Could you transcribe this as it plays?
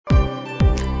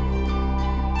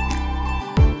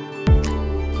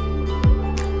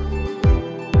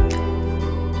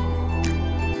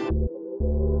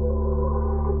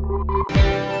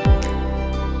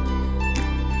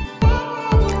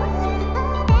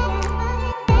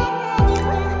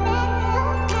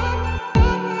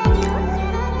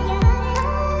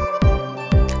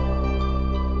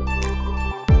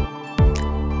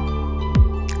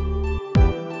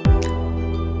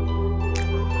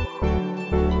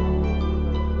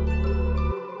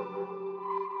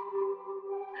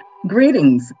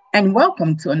Greetings and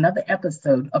welcome to another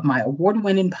episode of my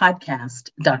award-winning podcast,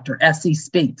 Dr. Essie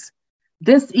Speaks.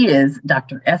 This is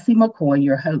Dr. Essie McCoy,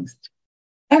 your host.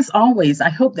 As always, I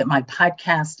hope that my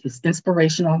podcast is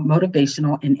inspirational,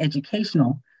 motivational, and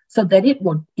educational so that it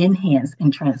will enhance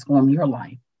and transform your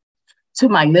life. To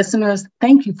my listeners,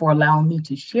 thank you for allowing me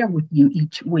to share with you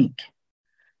each week.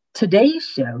 Today's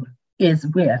show is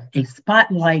with a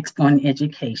spotlight on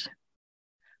education.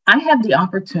 I have the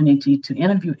opportunity to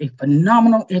interview a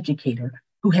phenomenal educator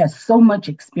who has so much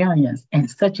experience and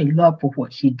such a love for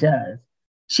what she does.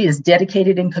 She is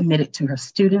dedicated and committed to her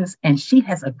students, and she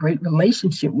has a great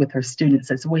relationship with her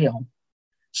students as well.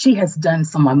 She has done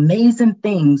some amazing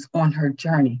things on her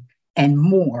journey, and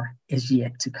more is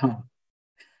yet to come.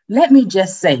 Let me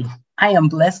just say, I am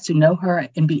blessed to know her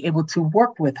and be able to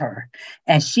work with her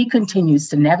as she continues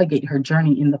to navigate her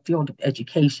journey in the field of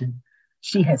education.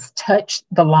 She has touched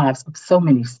the lives of so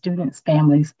many students,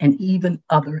 families, and even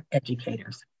other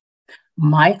educators.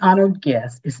 My honored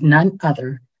guest is none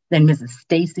other than Mrs.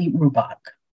 Stacy Rubach.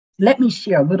 Let me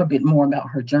share a little bit more about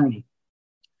her journey.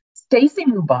 Stacy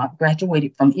Rubach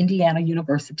graduated from Indiana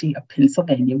University of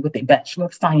Pennsylvania with a Bachelor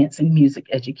of Science in Music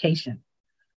Education.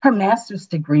 Her master's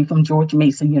degree from George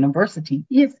Mason University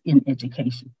is in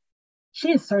education.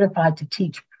 She is certified to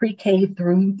teach pre-K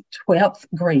through 12th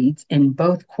grades in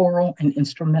both choral and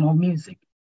instrumental music.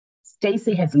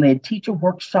 Stacy has led teacher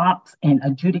workshops and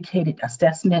adjudicated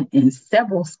assessment in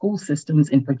several school systems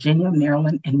in Virginia,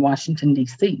 Maryland, and Washington,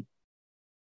 D.C.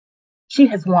 She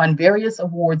has won various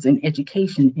awards in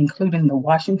education, including the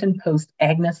Washington Post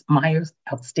Agnes Myers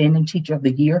Outstanding Teacher of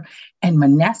the Year and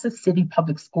Manassas City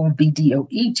Public School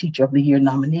BDOE Teacher of the Year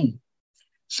nominee.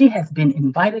 She has been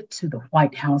invited to the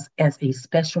White House as a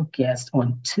special guest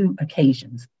on 2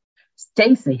 occasions.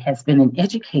 Stacy has been an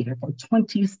educator for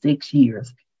 26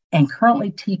 years and currently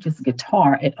teaches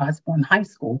guitar at Osborne High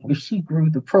School, where she grew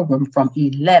the program from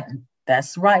 11,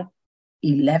 that's right,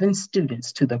 11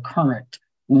 students to the current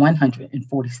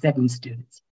 147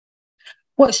 students.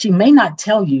 What she may not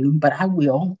tell you, but I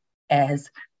will, as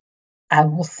I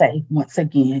will say once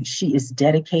again, she is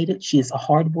dedicated, she is a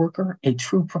hard worker, a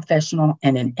true professional,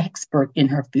 and an expert in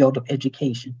her field of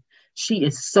education. She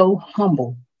is so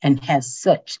humble and has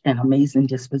such an amazing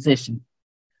disposition.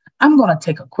 I'm going to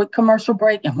take a quick commercial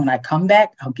break, and when I come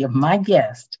back, I'll give my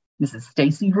guest, Mrs.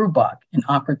 Stacy Rubach, an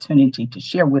opportunity to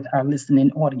share with our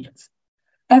listening audience.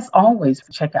 As always,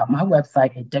 check out my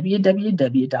website at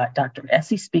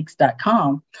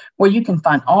www.dressiespeaks.com, where you can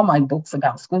find all my books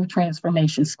about school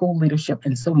transformation, school leadership,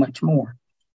 and so much more.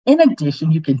 In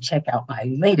addition, you can check out my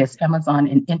latest Amazon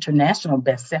and international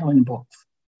best-selling books.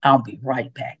 I'll be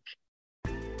right back.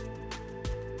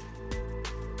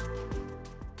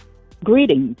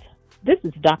 Greetings. This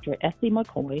is Dr. Essie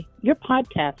McCoy, your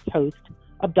podcast host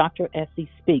of Dr. Essie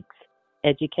Speaks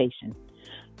Education.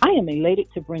 I am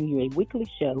elated to bring you a weekly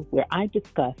show where I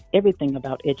discuss everything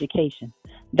about education.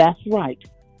 That's right.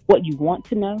 What you want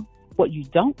to know, what you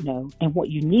don't know, and what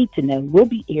you need to know will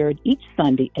be aired each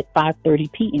Sunday at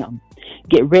 5:30 p.m.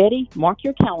 Get ready, mark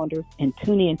your calendars, and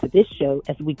tune in to this show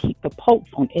as we keep the pulse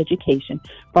on education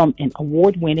from an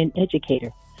award-winning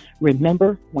educator.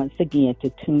 Remember, once again, to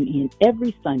tune in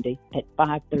every Sunday at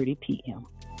 5:30 p.m.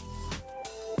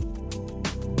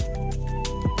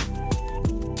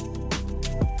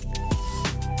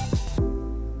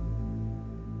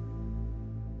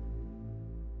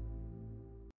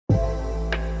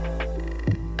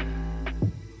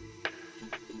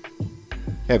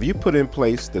 Have you put in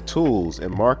place the tools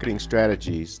and marketing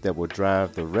strategies that will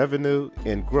drive the revenue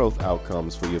and growth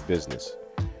outcomes for your business?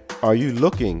 Are you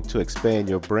looking to expand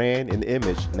your brand and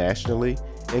image nationally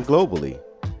and globally?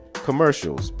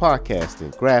 Commercials,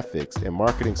 podcasting, graphics, and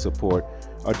marketing support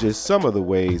are just some of the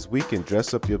ways we can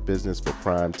dress up your business for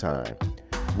prime time.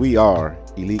 We are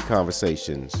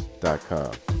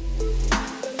EliteConversations.com.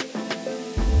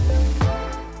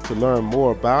 To learn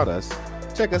more about us,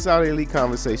 check us out at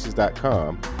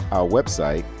EliteConversations.com, our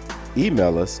website,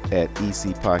 email us at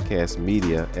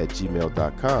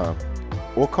ecpodcastmedia@gmail.com,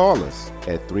 or call us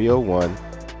at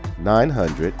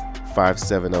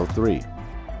 301-900-5703.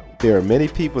 There are many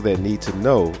people that need to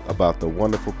know about the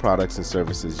wonderful products and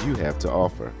services you have to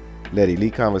offer. Let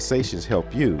Elite Conversations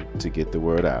help you to get the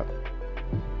word out.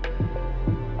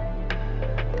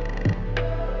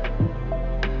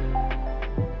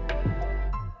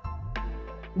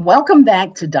 Welcome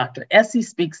back to Dr. Essie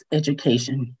Speaks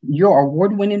Education, your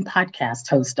award-winning podcast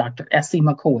host, Dr. Essie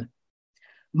McCoy.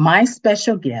 My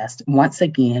special guest, once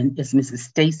again, is Mrs.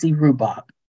 Stacy Rubach,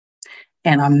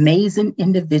 an amazing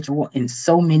individual in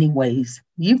so many ways.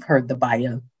 You've heard the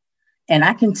bio. And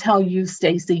I can tell you,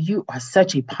 Stacey, you are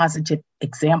such a positive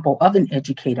example of an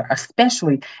educator,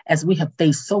 especially as we have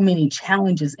faced so many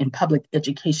challenges in public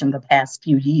education the past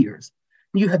few years.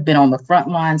 You have been on the front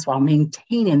lines while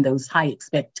maintaining those high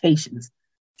expectations.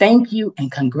 Thank you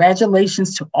and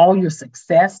congratulations to all your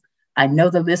success. I know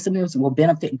the listeners will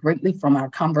benefit greatly from our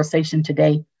conversation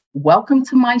today. Welcome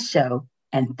to my show,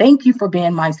 and thank you for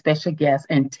being my special guest.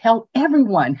 And tell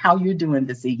everyone how you're doing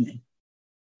this evening.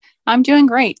 I'm doing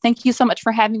great. Thank you so much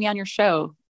for having me on your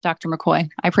show, Dr. McCoy.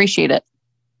 I appreciate it.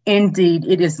 Indeed,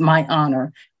 it is my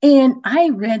honor. And I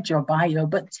read your bio,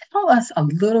 but tell us a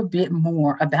little bit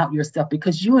more about yourself,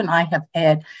 because you and I have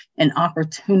had an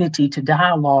opportunity to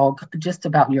dialogue just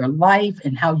about your life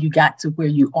and how you got to where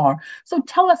you are. So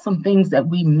tell us some things that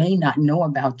we may not know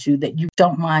about you that you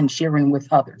don't mind sharing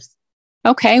with others.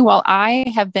 Okay, well,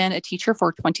 I have been a teacher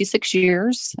for 26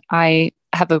 years. I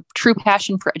have a true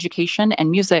passion for education and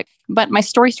music, but my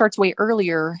story starts way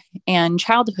earlier in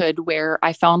childhood, where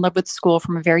I fell in love with school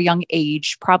from a very young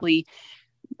age, probably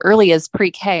early as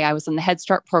pre-K. I was in the Head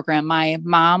Start program. My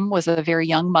mom was a very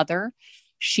young mother.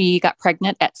 She got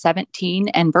pregnant at 17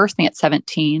 and birthed me at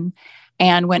 17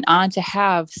 and went on to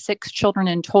have 6 children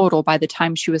in total by the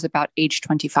time she was about age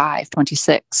 25,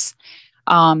 26.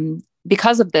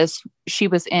 Because of this, she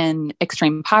was in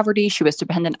extreme poverty. She was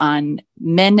dependent on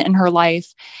men in her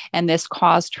life, and this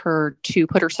caused her to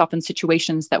put herself in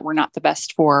situations that were not the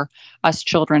best for us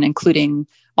children, including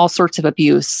all sorts of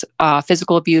abuse,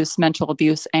 physical abuse, mental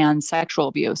abuse, and sexual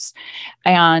abuse.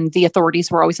 And the authorities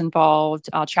were always involved.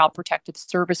 Child Protective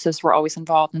Services were always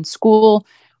involved, and school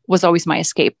was always my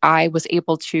escape. I was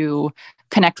able to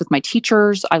connect with my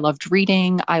teachers. I loved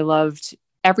reading. I loved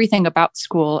everything about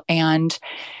school, and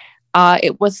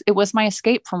it was my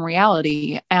escape from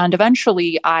reality. And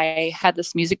eventually I had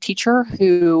this music teacher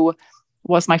who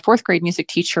was my 4th grade music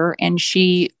teacher, and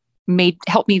she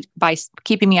helped me by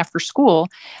keeping me after school.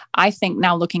 I think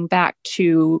now, looking back,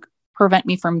 to prevent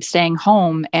me from staying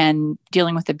home and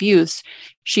dealing with abuse,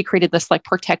 she created this like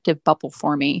protective bubble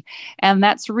for me. And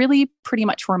that's really pretty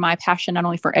much where my passion, not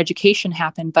only for education,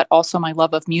 happened, but also my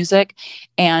love of music,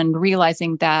 and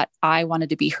realizing that I wanted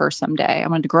to be her someday. I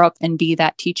wanted to grow up and be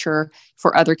that teacher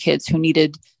for other kids who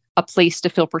needed a place to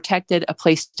feel protected, a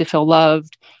place to feel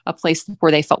loved, a place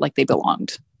where they felt like they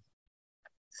belonged.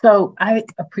 So I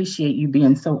appreciate you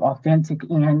being so authentic.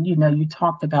 And, you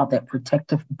talked about that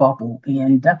protective bubble,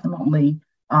 and definitely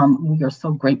we are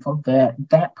so grateful that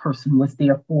that person was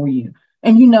there for you.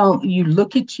 And, you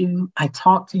look at you, I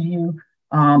talk to you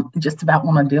just about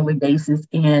on a daily basis.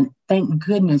 And thank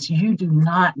goodness you do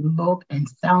not look and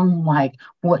sound like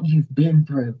what you've been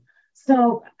through.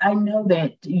 So I know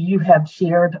that you have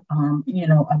shared,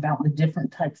 about the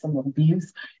different types of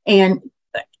abuse. And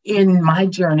in my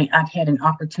journey, I've had an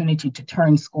opportunity to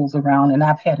turn schools around, and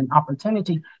I've had an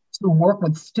opportunity to work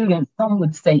with students, some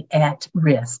would say at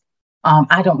risk.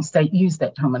 I don't use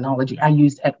that terminology. I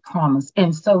use at promise.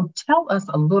 And so tell us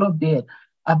a little bit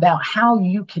about how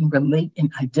you can relate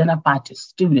and identify to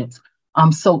students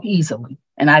so easily.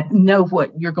 And I know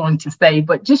what you're going to say,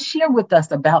 but just share with us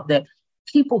about that.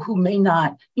 People who may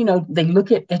not, they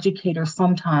look at educators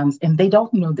sometimes and they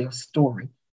don't know their story.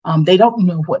 They don't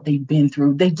know what they've been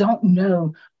through. They don't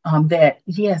know that,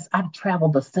 yes, I've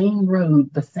traveled the same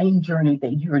road, the same journey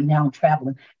that you are now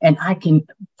traveling, and I can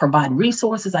provide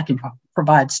resources, I can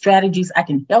provide strategies, I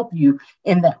can help you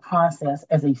in that process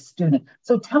as a student.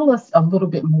 So tell us a little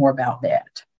bit more about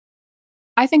that.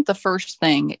 I think the first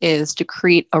thing is to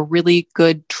create a really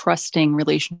good, trusting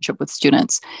relationship with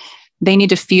students. They need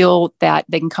to feel that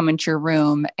they can come into your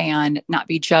room and not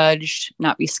be judged,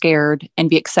 not be scared, and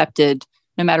be accepted,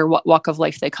 no matter what walk of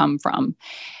life they come from.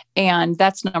 And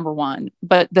that's number one.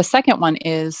 But the second one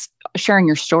is sharing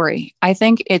your story. I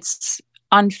think it's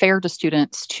unfair to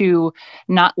students to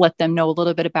not let them know a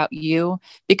little bit about you,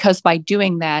 because by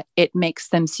doing that, it makes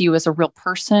them see you as a real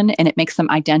person and it makes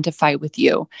them identify with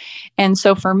you. And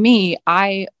so for me,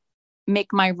 I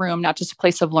make my room not just a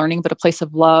place of learning, but a place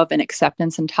of love and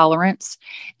acceptance and tolerance.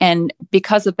 And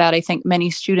because of that, I think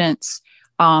many students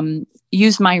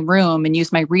use my room and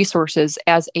use my resources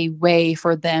as a way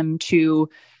for them to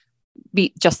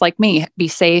be just like me, be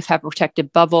safe, have a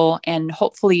protective bubble, and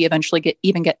hopefully eventually get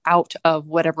out of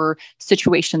whatever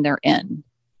situation they're in.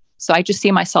 So I just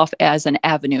see myself as an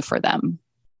avenue for them.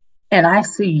 And I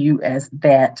see you as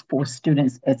that for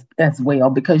students as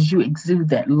well, because you exude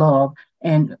that love.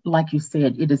 And like you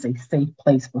said, it is a safe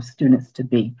place for students to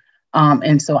be.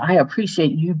 And so I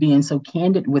appreciate you being so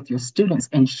candid with your students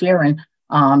and sharing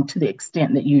to the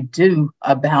extent that you do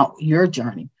about your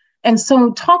journey. And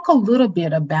so talk a little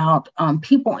bit about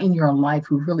people in your life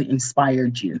who really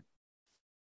inspired you.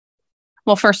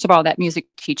 Well, first of all, that music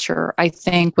teacher, I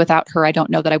think without her, I don't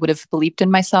know that I would have believed in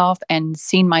myself and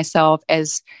seen myself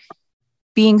as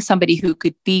being somebody who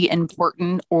could be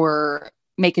important or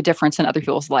make a difference in other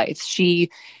people's lives. She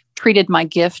treated my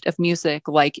gift of music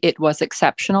like it was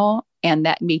exceptional, and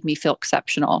that made me feel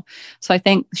exceptional. So I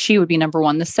think she would be number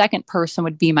one. The second person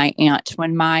would be my aunt.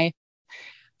 When my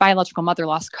biological mother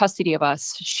lost custody of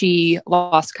us, she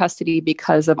lost custody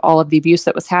because of all of the abuse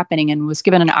that was happening and was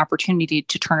given an opportunity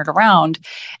to turn it around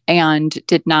and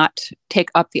did not take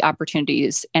up the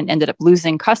opportunities and ended up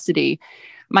losing custody.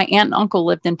 My aunt and uncle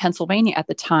lived in Pennsylvania at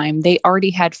the time. They already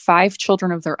had 5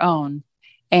 children of their own.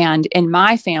 And in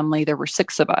my family, there were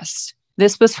 6 of us.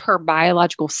 This was her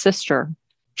biological sister.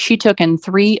 She took in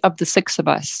 3 of the 6 of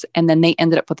us, and then they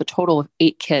ended up with a total of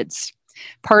 8 kids.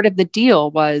 Part of the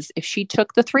deal was if she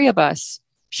took the 3 of us,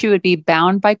 she would be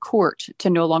bound by court to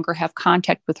no longer have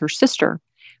contact with her sister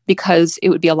because it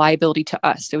would be a liability to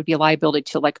us. It would be a liability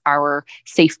to like our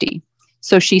safety.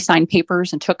 So she signed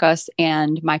papers and took us,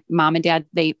 and my mom and dad,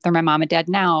 they're my mom and dad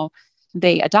now,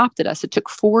 they adopted us. It took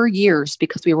 4 years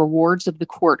because we were wards of the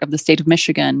court of the state of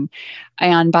Michigan.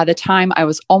 And by the time I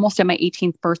was almost at my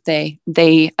 18th birthday,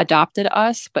 they adopted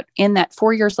us. But in that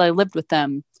 4 years that I lived with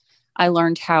them, I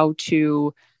learned how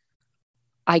to,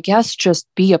 I guess, just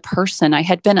be a person. I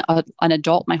had been an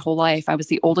adult my whole life. I was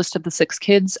the oldest of the 6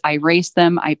 kids. I raised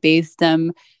them, I bathed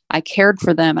them, I cared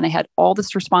for them, and I had all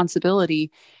this responsibility.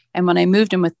 And when I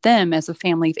moved in with them as a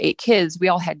family of 8 kids, we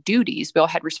all had duties. We all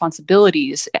had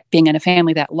responsibilities being in a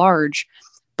family that large.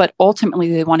 But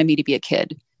ultimately, they wanted me to be a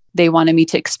kid. They wanted me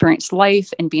to experience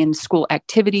life and be in school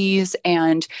activities.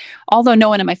 And although no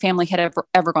one in my family had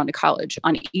ever gone to college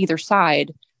on either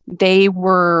side, they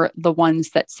were the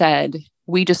ones that said,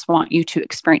 we just want you to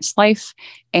experience life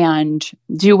and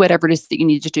do whatever it is that you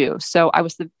need to do. So I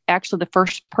was actually the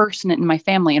first person in my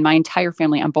family, in my entire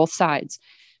family on both sides,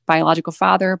 biological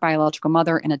father, biological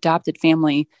mother, and adopted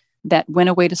family, that went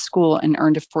away to school and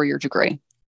earned a 4-year degree.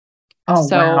 Oh,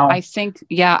 So wow. I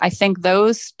think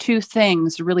those 2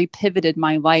 things really pivoted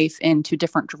my life into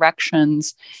different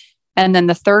directions. And then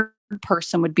the third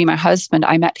person would be my husband.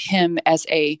 I met him as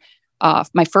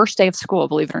my first day of school,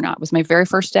 believe it or not, was my very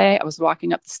first day. I was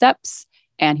walking up the steps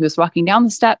and he was walking down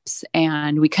the steps,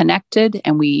 and we connected,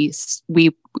 and we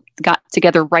got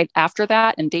together right after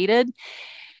that and dated.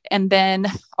 And then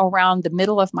around the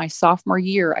middle of my sophomore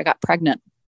year, I got pregnant.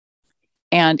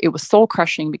 And it was soul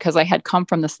crushing because I had come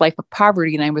from this life of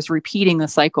poverty, and I was repeating the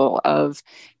cycle of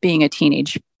being a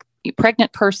teenage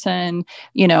pregnant person.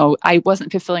 I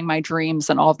wasn't fulfilling my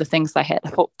dreams and all of the things I had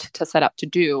hoped to set out to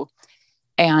do.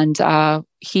 And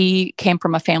he came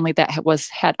from a family that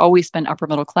had always been upper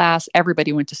middle class.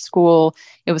 Everybody went to school.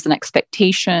 It was an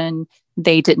expectation.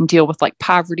 They didn't deal with like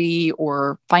poverty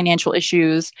or financial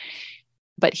issues.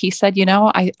 But he said,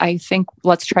 I think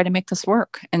let's try to make this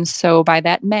work. And so by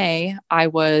that May,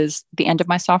 the end of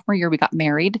my sophomore year, we got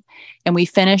married, and we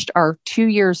finished our 2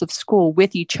 years of school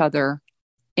with each other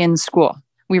in school.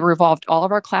 We revolved all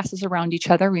of our classes around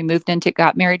each other. We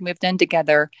got married, moved in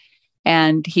together.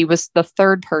 And he was the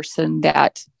third person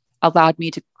that allowed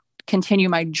me to continue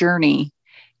my journey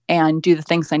and do the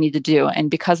things I need to do. And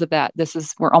because of that,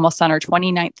 we're almost on our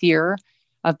 29th year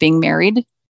of being married.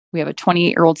 We have a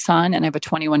 28-year-old son, and I have a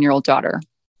 21-year-old daughter.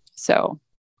 So.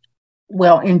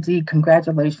 Well, indeed,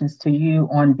 congratulations to you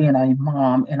on being a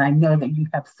mom. And I know that you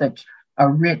have such a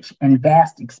rich and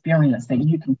vast experience that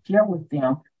you can share with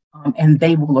them, and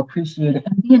they will appreciate it.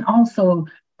 And then also,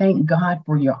 thank God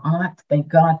for your aunt, thank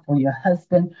God for your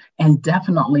husband, and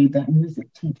definitely that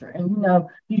music teacher. And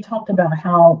you talked about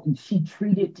how she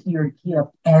treated your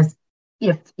gift as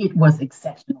if it was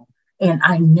exceptional. And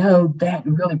I know that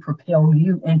really propelled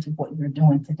you into what you're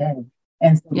doing today.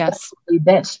 And so yes,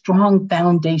 that strong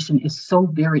foundation is so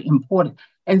very important.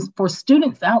 And for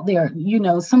students out there,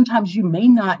 sometimes you may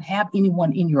not have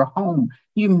anyone in your home.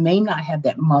 You may not have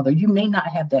that mother. You may not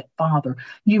have that father.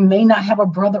 You may not have a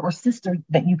brother or sister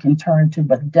that you can turn to,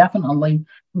 but definitely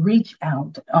reach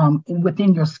out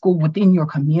within your school, within your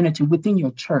community, within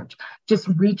your church. Just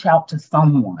reach out to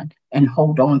someone and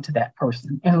hold on to that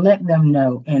person and let them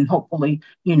know. And hopefully,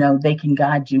 they can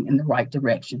guide you in the right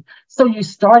direction. So you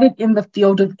started in the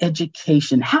field of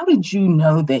education. How did you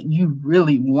know that you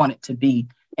really wanted to be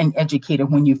an educator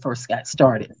when you first got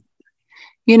started?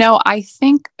 I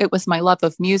think it was my love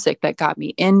of music that got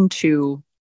me into,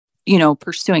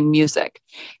 pursuing music.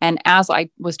 And as I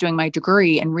was doing my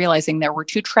degree and realizing there were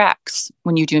 2 tracks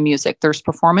when you do music, there's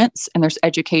performance and there's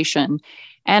education.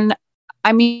 And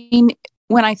I mean,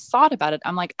 when I thought about it,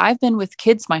 I'm like, I've been with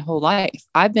kids my whole life.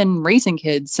 I've been raising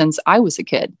kids since I was a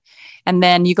kid. And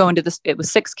then you go into this, it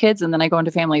was 6 kids, and then I go into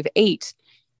a family of 8.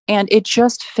 And it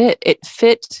just fit. It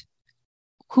fit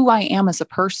who I am as a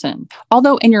person.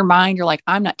 Although in your mind, you're like,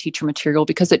 I'm not teacher material,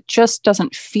 because it just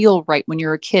doesn't feel right when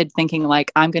you're a kid thinking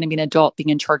like, I'm going to be an adult being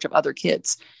in charge of other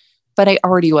kids. But I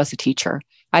already was a teacher.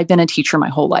 I'd been a teacher my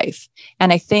whole life.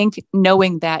 And I think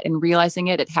knowing that and realizing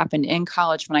it happened in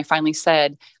college when I finally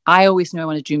said, I always knew I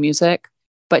wanted to do music,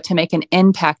 but to make an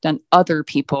impact on other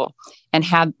people and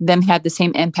have them have the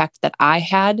same impact that I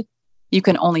had, you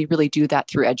can only really do that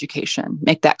through education,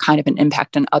 make that kind of an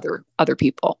impact on other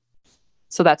people.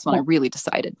 So that's when I really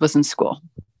decided, was in school.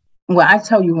 Well, I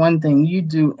tell you one thing, you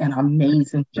do an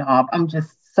amazing job. I'm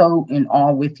just so in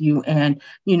awe with you. And,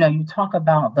 you talk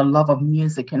about the love of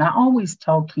music. And I always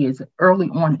tell kids early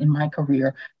on in my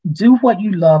career, do what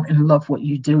you love and love what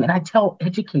you do. And I tell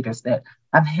educators that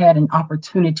I've had an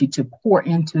opportunity to pour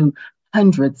into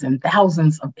hundreds and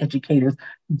thousands of educators.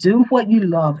 Do what you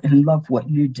love and love what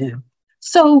you do.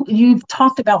 So you've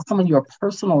talked about some of your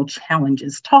personal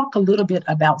challenges. Talk a little bit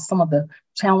about some of the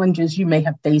challenges you may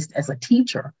have faced as a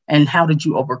teacher and how did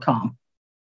you overcome?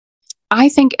 I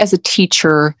think as a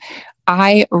teacher,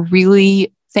 I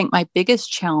really think my biggest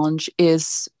challenge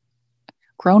is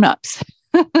grown-ups.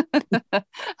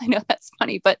 I know that's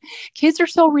funny, but kids are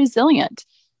so resilient.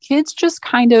 Kids just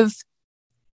kind of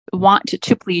want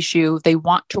to please you. They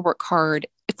want to work hard.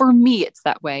 For me, it's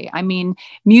that way. I mean,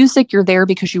 music, you're there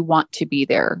because you want to be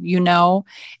there.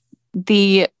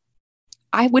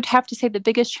 I would have to say the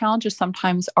biggest challenges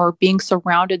sometimes are being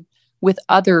surrounded with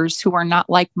others who are not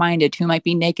like-minded, who might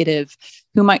be negative,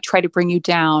 who might try to bring you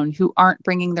down, who aren't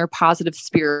bringing their positive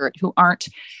spirit, who aren't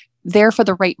there for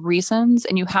the right reasons.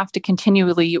 And you have to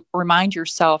continually remind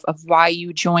yourself of why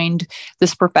you joined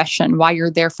this profession, why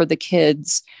you're there for the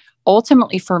kids.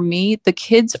 Ultimately, for me, the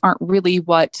kids aren't really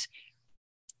what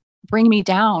bring me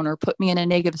down or put me in a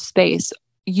negative space.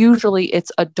 Usually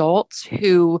it's adults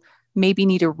who maybe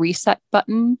need a reset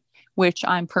button, which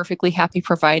I'm perfectly happy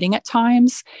providing at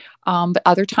times. But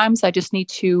other times I just need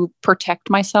to protect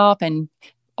myself and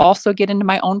also get into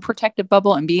my own protective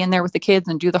bubble and be in there with the kids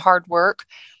and do the hard work.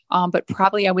 But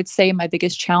probably I would say my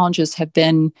biggest challenges have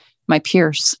been my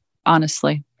peers,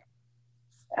 honestly.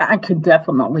 I could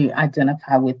definitely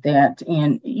identify with that.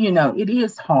 And, it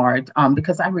is hard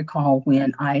because I recall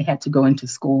when I had to go into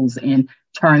schools and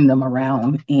turn them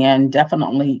around. And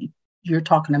definitely you're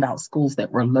talking about schools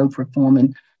that were low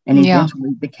performing and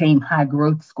eventually became high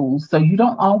growth schools. So you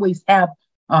don't always have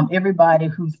everybody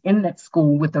who's in that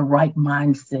school with the right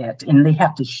mindset, and they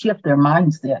have to shift their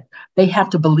mindset. They have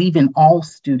to believe in all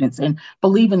students and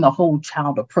believe in the whole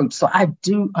child approach. So I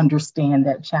do understand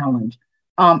that challenge.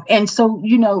 And so,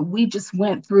 we just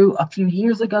went through a few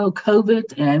years ago,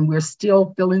 COVID, and we're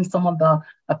still feeling some of the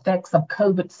effects of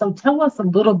COVID. So tell us a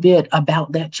little bit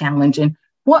about that challenge and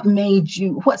what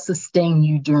sustained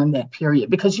you during that period?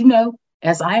 Because,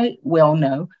 as I well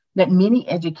know, that many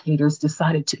educators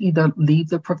decided to either leave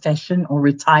the profession or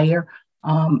retire,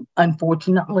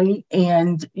 unfortunately.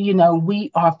 And,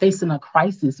 we are facing a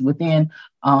crisis within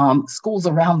schools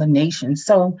around the nation.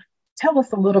 So tell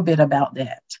us a little bit about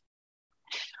that.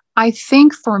 I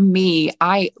think for me,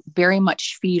 I very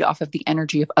much feed off of the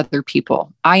energy of other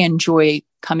people. I enjoy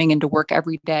coming into work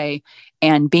every day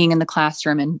and being in the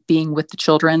classroom and being with the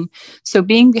children. So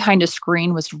being behind a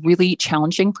screen was really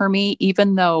challenging for me,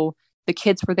 even though the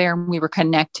kids were there and we were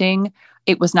connecting.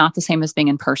 It was not the same as being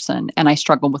in person, and I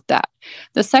struggled with that.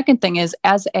 The second thing is,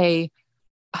 as a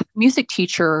music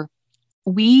teacher,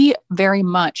 we very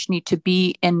much need to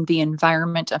be in the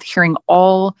environment of hearing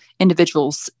all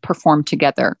individuals perform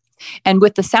together. And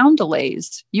with the sound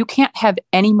delays, you can't have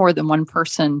any more than one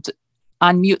person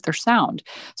unmute their sound.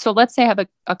 So let's say I have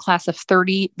a class of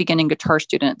 30 beginning guitar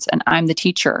students and I'm the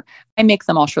teacher. I make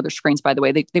them all show their screens, by the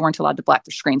way. They weren't allowed to black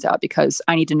their screens out because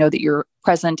I need to know that you're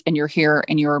present and you're here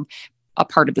and you're a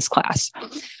part of this class.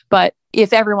 But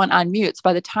if everyone unmutes,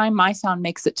 by the time my sound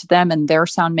makes it to them and their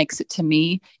sound makes it to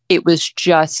me, it was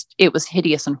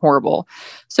hideous and horrible.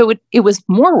 So it was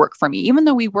more work for me. Even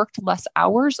though we worked less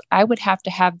hours, I would have to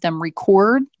have them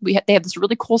record. They have this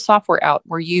really cool software out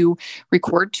where you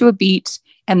record to a beat,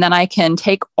 and then I can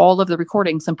take all of the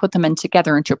recordings and put them in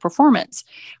together into a performance.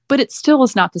 But it still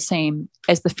is not the same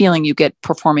as the feeling you get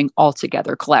performing all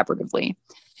together collaboratively.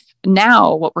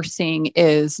 Now what we're seeing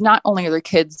is not only are their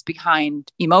kids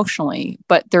behind emotionally,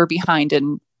 but they're behind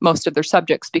in most of their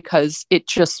subjects because it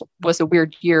just was a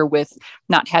weird year with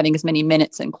not having as many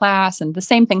minutes in class. And the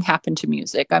same thing happened to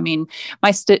music. I mean,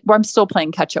 I'm still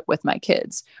playing catch up with my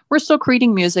kids. We're still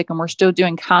creating music and we're still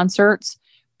doing concerts,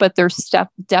 but there's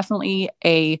definitely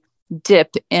a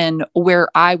dip in where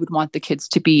I would want the kids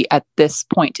to be at this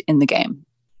point in the game.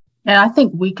 And I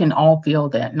think we can all feel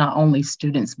that, not only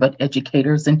students, but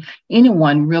educators and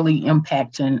anyone really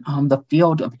impacting the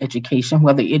field of education,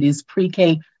 whether it is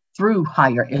pre-K through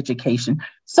higher education.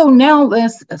 So now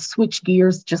let's switch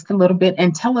gears just a little bit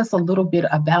and tell us a little bit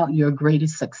about your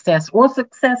greatest success or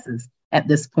successes at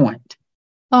this point.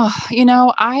 Oh,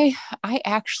 I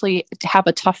actually have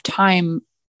a tough time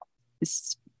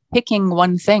picking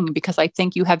one thing, because I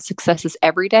think you have successes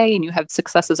every day and you have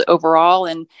successes overall.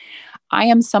 And I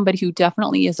am somebody who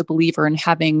definitely is a believer in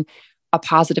having a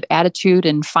positive attitude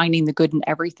and finding the good in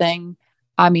everything.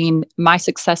 I mean, my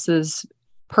successes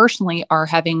personally are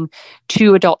having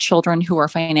 2 adult children who are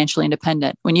financially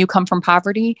independent. When you come from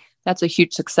poverty, that's a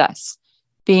huge success.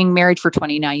 Being married for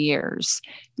 29 years,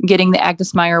 getting the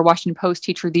Agnes Meyer Washington Post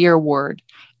Teacher of the Year Award,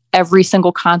 every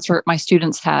single concert my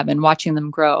students have, and watching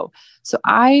them grow. So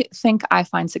I think I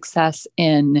find success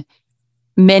in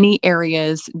many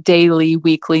areas, daily,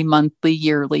 weekly, monthly,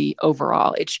 yearly,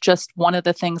 overall. It's just one of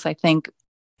the things I think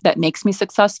that makes me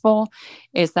successful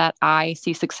is that I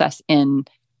see success in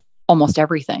almost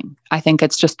everything. I think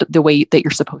it's just the way that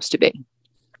you're supposed to be.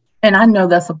 And I know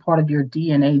that's a part of your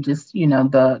DNA, just,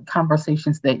 the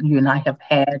conversations that you and I have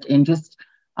had and just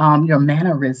your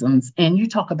mannerisms. And you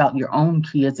talk about your own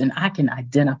kids, and I can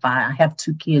identify. I have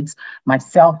 2 kids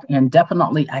myself, and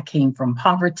definitely I came from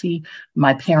poverty.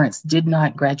 My parents did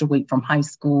not graduate from high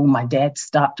school. My dad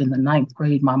stopped in the 9th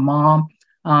grade. My mom,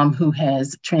 who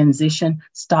has transitioned,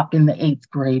 stopped in the 8th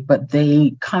grade, but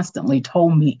they constantly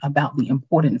told me about the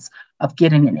importance of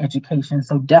getting an education.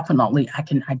 So definitely I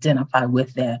can identify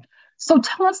with that. So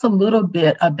tell us a little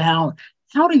bit about,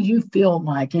 how do you feel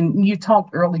like, and you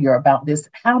talked earlier about this,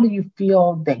 how do you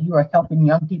feel that you are helping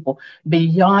young people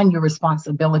beyond your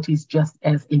responsibilities just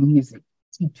as a music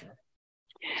teacher?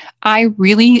 I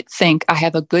really think I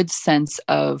have a good sense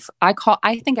of, I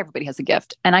think everybody has a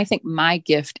gift. And I think my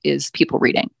gift is people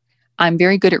reading. I'm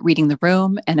very good at reading the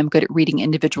room, and I'm good at reading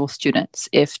individual students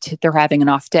if they're having an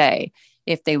off day,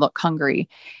 if they look hungry.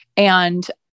 And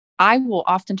I will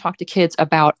often talk to kids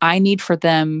about, I need for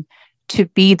them to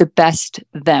be the best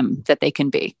them that they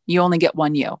can be. You only get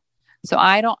one you. So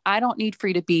I don't need for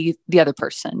you to be the other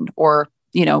person, or,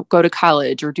 go to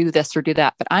college or do this or do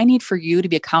that. But I need for you to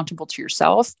be accountable to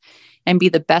yourself and be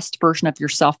the best version of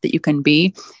yourself that you can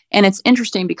be. And it's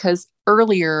interesting because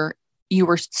earlier you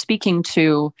were speaking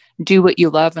to do what you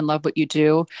love and love what you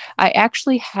do. I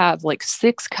actually have like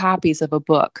 6 copies of a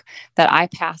book that I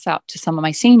pass out to some of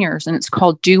my seniors, and it's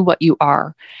called Do What You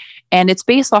Are. And it's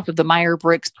based off of the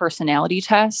Myers-Briggs personality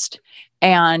test.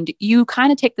 And you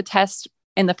kind of take the test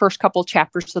in the first couple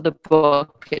chapters of the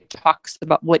book. It talks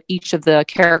about what each of the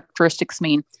characteristics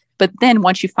mean. But then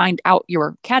once you find out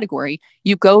your category,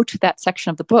 you go to that section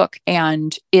of the book,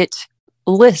 and it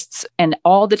lists in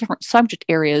all the different subject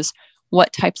areas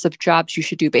what types of jobs you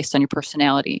should do based on your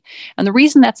personality. And the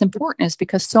reason that's important is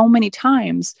because so many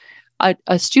times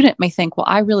a student may think, well,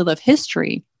 I really love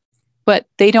history, but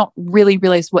they don't really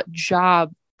realize what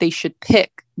job they should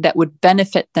pick that would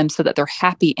benefit them so that they're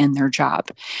happy in their job.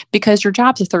 Because your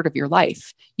job's a third of your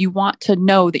life. You want to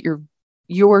know that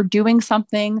you're doing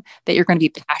something that you're going to be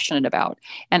passionate about.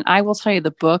 And I will tell you,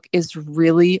 the book is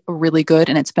really, really good.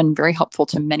 And it's been very helpful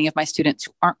to many of my students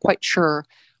who aren't quite sure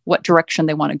what direction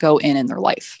they want to go in their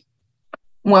life.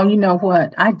 Well, you know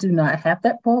what? I do not have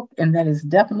that book. And that is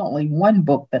definitely one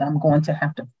book that I'm going to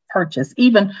have to purchase.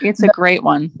 It's a great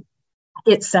one.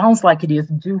 It sounds like it is.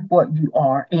 Do What You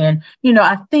Are. And,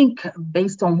 I think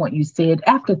based on what you said,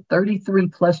 after 33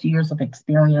 plus years of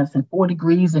experience and 4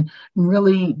 degrees and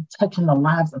really touching the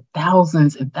lives of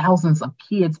thousands and thousands of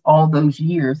kids all those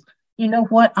years, you know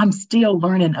what? I'm still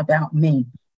learning about me.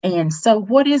 And so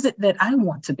what is it that I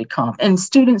want to become? And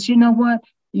students, you know what?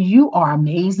 You are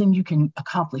amazing. You can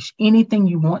accomplish anything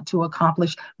you want to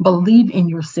accomplish. Believe in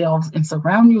yourselves and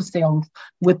surround yourselves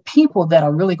with people that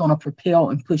are really going to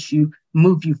propel and push you,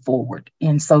 move you forward.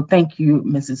 And so thank you,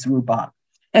 Mrs. Rubach.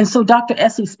 And so Dr.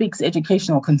 Essie Speaks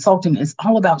Educational Consulting is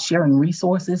all about sharing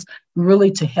resources really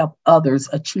to help others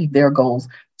achieve their goals.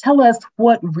 Tell us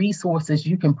what resources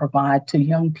you can provide to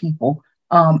young people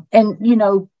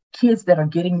and kids that are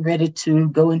getting ready to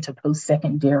go into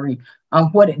post-secondary.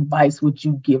 What advice would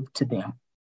you give to them?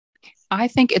 I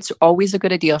think it's always a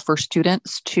good idea for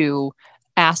students to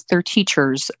ask their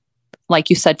teachers, like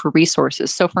you said, for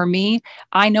resources. So for me,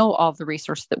 I know all of the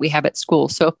resources that we have at school.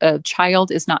 So if a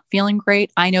child is not feeling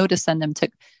great, I know to send them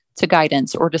to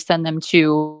guidance or to send them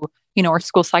to, our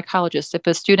school psychologist. If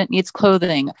a student needs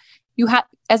clothing,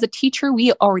 as a teacher,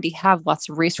 we already have lots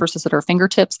of resources at our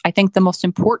fingertips. I think the most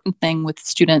important thing with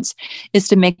students is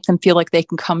to make them feel like they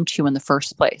can come to you in the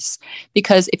first place.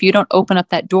 Because if you don't open up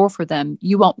that door for them,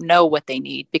 you won't know what they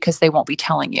need because they won't be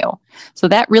telling you. So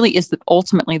that really is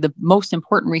ultimately the most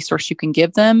important resource you can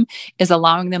give them, is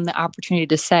allowing them the opportunity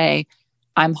to say,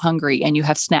 I'm hungry, and you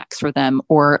have snacks for them,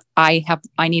 or I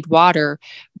need water,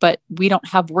 but we don't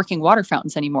have working water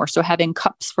fountains anymore. So having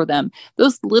cups for them,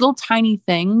 those little tiny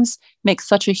things make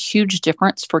such a huge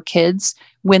difference for kids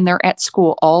when they're at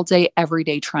school all day, every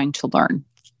day, trying to learn.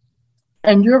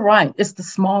 And you're right. It's the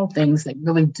small things that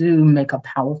really do make a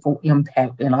powerful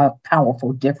impact and a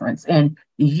powerful difference. And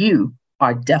you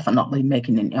are definitely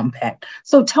making an impact.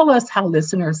 So tell us how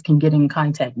listeners can get in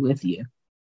contact with you.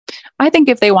 I think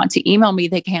if they want to email me,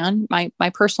 they can. My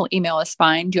personal email is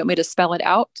fine. Do you want me to spell it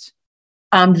out?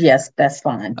 Yes, that's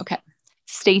fine. Okay.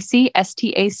 Stacey,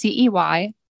 Stacey,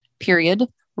 period,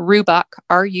 Rubach,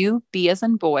 R-U-B as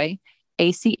in boy,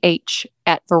 A-C-H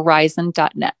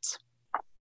 @verizon.net.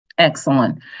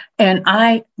 Excellent. And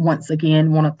I, once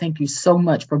again, want to thank you so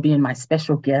much for being my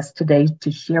special guest today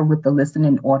to share with the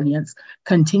listening audience.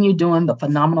 Continue doing the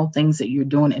phenomenal things that you're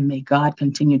doing, and may God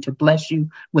continue to bless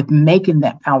you with making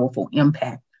that powerful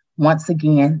impact. Once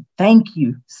again, thank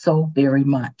you so very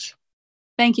much.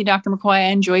 Thank you, Dr. McCoy. I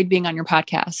enjoyed being on your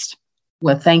podcast.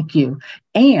 Well, thank you.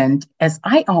 And as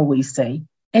I always say,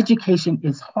 education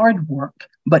is hard work,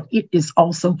 but it is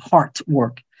also heart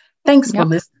work. Thanks for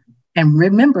listening. And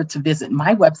remember to visit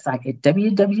my website at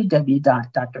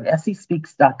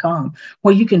www.dressyspeaks.com,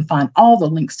 where you can find all the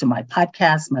links to my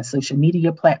podcast, my social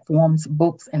media platforms,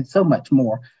 books, and so much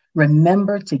more.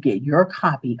 Remember to get your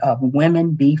copy of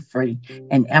Women Be Free,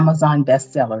 an Amazon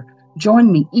bestseller.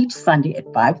 Join me each Sunday at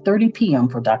 5:30 p.m.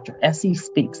 for Dr. Essie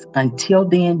Speaks. Until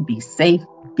then, be safe,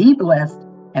 be blessed,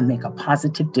 and make a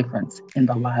positive difference in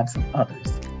the lives of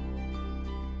others.